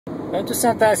Don't you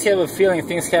sometimes have a feeling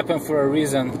things happen for a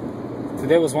reason?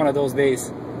 Today was one of those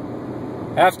days.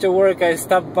 After work I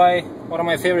stopped by one of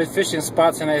my favorite fishing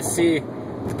spots and I see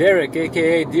Darek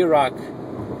AKA D-Roc.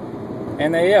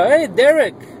 And I yell, "Hey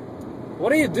Darek,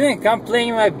 what are you doing? Come playing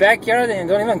in my backyard and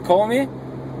you don't even call me?"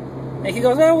 And he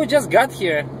goes, "Oh, we just got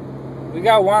here. We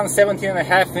got one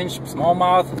 17.5-inch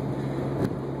smallmouth.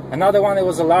 Another one that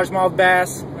was a largemouth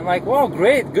bass." I'm like, "Wow,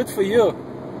 great, good for you."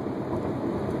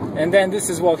 And then this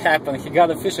is what happened. He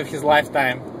got a fish of his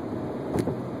lifetime.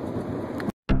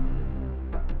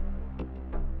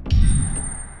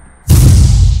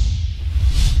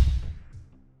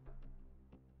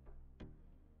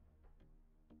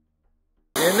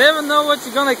 You never know what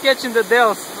you're gonna catch in the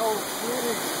dells. No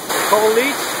kidding. Call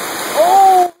Leech.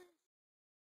 Oh!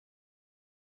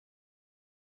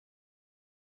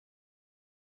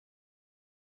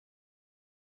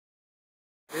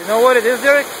 Do you know what it is,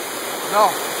 Darek?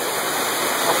 No.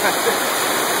 I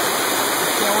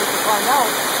can't wait to find out.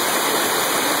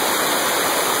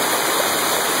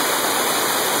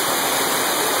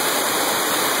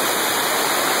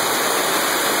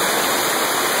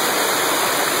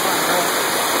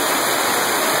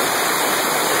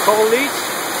 Call Leech.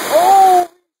 Oh!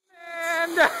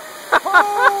 And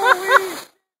Holy shit!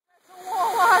 That's a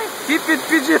walleye! keep it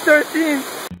PG-13.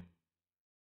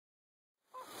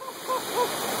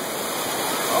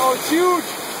 Oh, it's huge!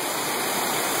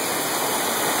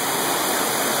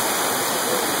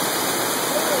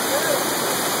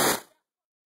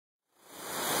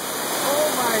 Oh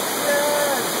my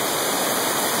god!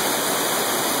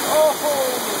 Oh,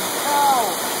 holy cow!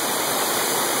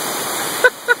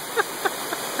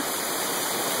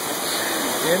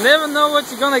 You never know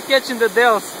what you're gonna catch in the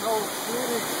dells. No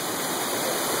kidding.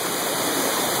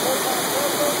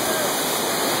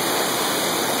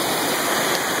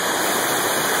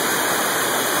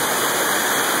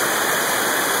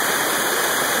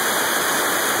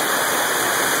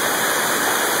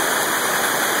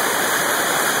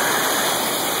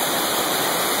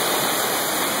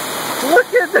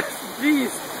 Look at this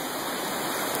beast.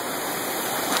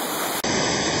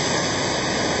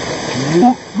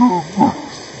 Yep.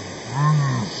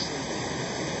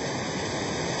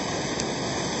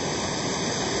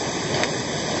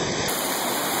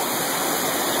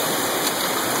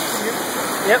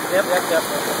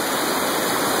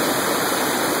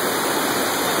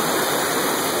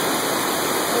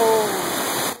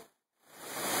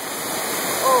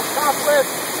 Oh, topless!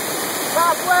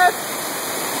 Topless!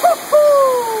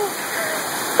 Woohoo!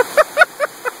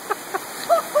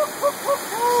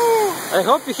 I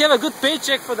hope you have a good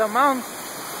paycheck for the month.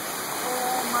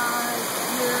 Oh my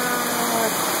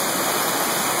god!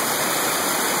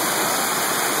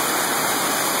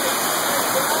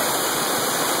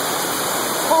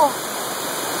 Oh!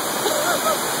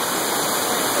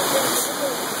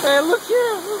 Hey, look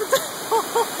here. Look at that.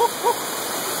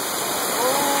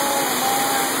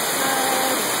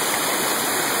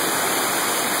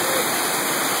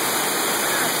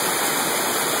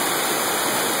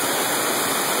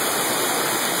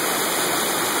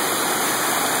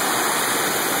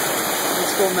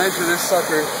 Let's go measure this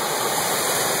sucker.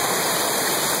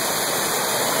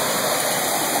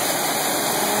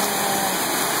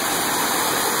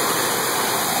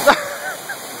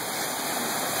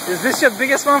 Is this your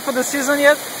biggest one for the season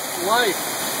yet? Life.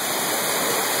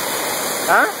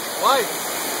 Huh? Life.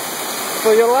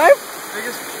 For your life?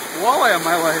 Biggest walleye of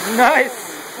my life. Nice.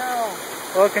 Holy cow.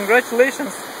 Well,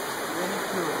 congratulations.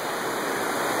 Thank you.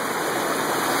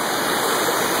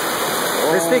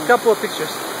 Let's take a couple of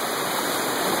pictures.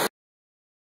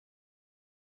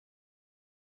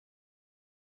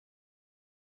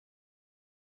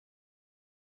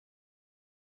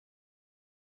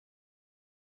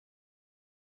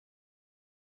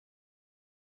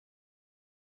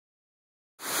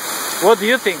 What do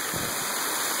you think? I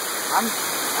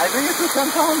think it's a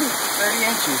 10 pounder, 30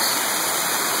 inches.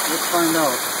 Let's find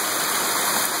out.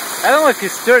 I don't know if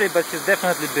he's sturdy, but he's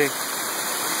definitely big.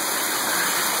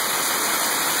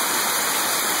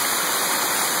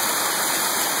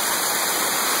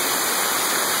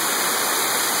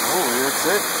 Oh, that's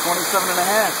it.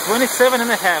 27.5.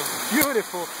 27.5.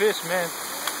 Beautiful fish, man.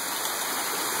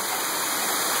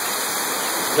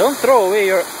 Don't throw away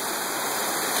your...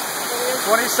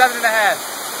 27.5.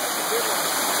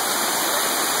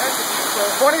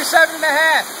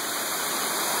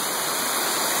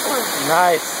 27.5.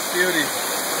 Nice. Beauty.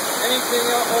 Anything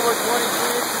over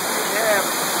 23 inches you have.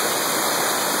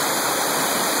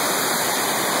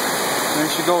 There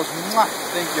she goes. Mwah.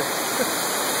 Thank you.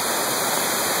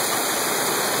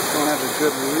 Don't have a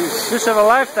good release. Fish of a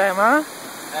lifetime, huh?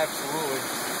 Absolutely.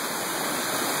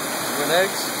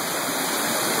 legs.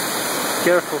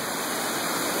 Careful.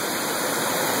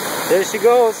 There she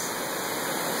goes.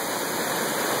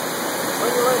 Why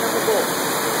are you letting her go?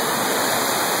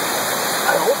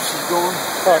 I hope she's going.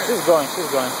 Oh, she's going,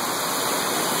 she's going.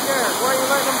 Yeah, why are you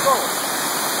letting them go?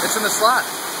 It's in the slot.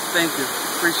 Thank you.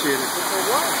 Appreciate it. For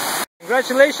what?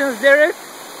 Congratulations, Derek.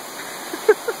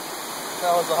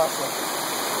 That was awesome.